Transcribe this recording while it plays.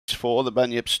Race-4, the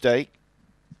Bunyip Stake.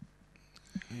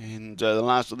 And the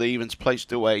last of the evens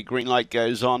placed away. Green light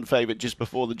goes on. Favourite just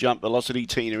before the jump. Velocity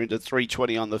Tina into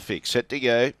 320 on the fix. Set to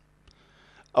go.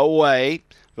 Away.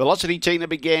 Velocity Tina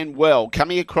began well.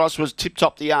 Coming across was Tip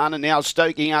Top the Yarn, and now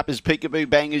stoking up as Peekaboo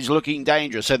Bang is looking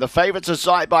dangerous. So the favourites are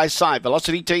side by side.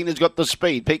 Velocity Tina's got the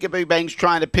speed. Peekaboo Bang's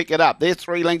trying to pick it up. They're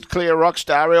 3 lengths clear.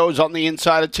 Rockstar L is on the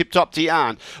inside of Tip Top the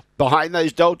Yarn. Behind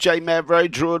those, Dolce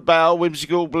Mavro, Druid Bale,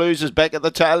 Whimsical Blues is back at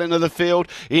the tail end of the field.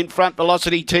 In front,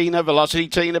 Velocity Tina. Velocity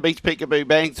Tina beats Peekaboo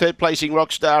Bang. Third placing,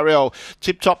 Rockstar L.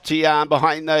 Tip Top Tian.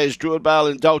 Behind those, Druid Bale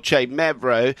and Dolce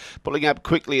Mavro. Pulling up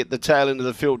quickly at the tail end of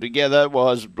the field together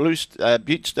was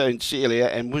Buttestone Celia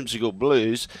and Whimsical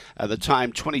Blues. The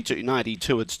time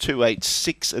 22.92. It's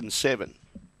 2.86 and 7.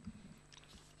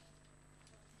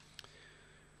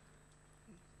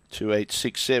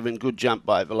 2.867. Good jump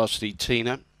by Velocity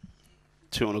Tina.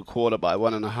 2 1/4 by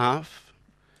 1.5.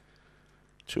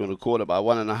 2 1/4 by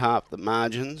 1.5, the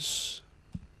margins.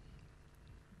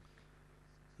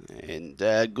 And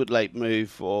good late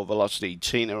move for Velocity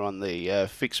Tina on the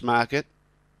fixed market.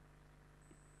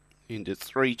 Into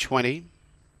 320.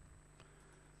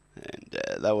 And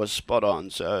that was spot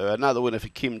on. So another winner for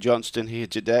Kim Johnston here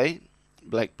today.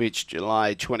 Black Bitch,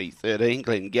 July 2013.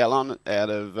 Glenn Gallon out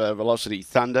of Velocity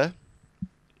Thunder.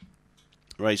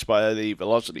 Raced by the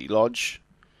Velocity Lodge.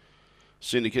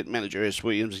 Syndicate manager S.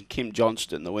 Williams and Kim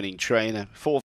Johnston, the winning trainer. 4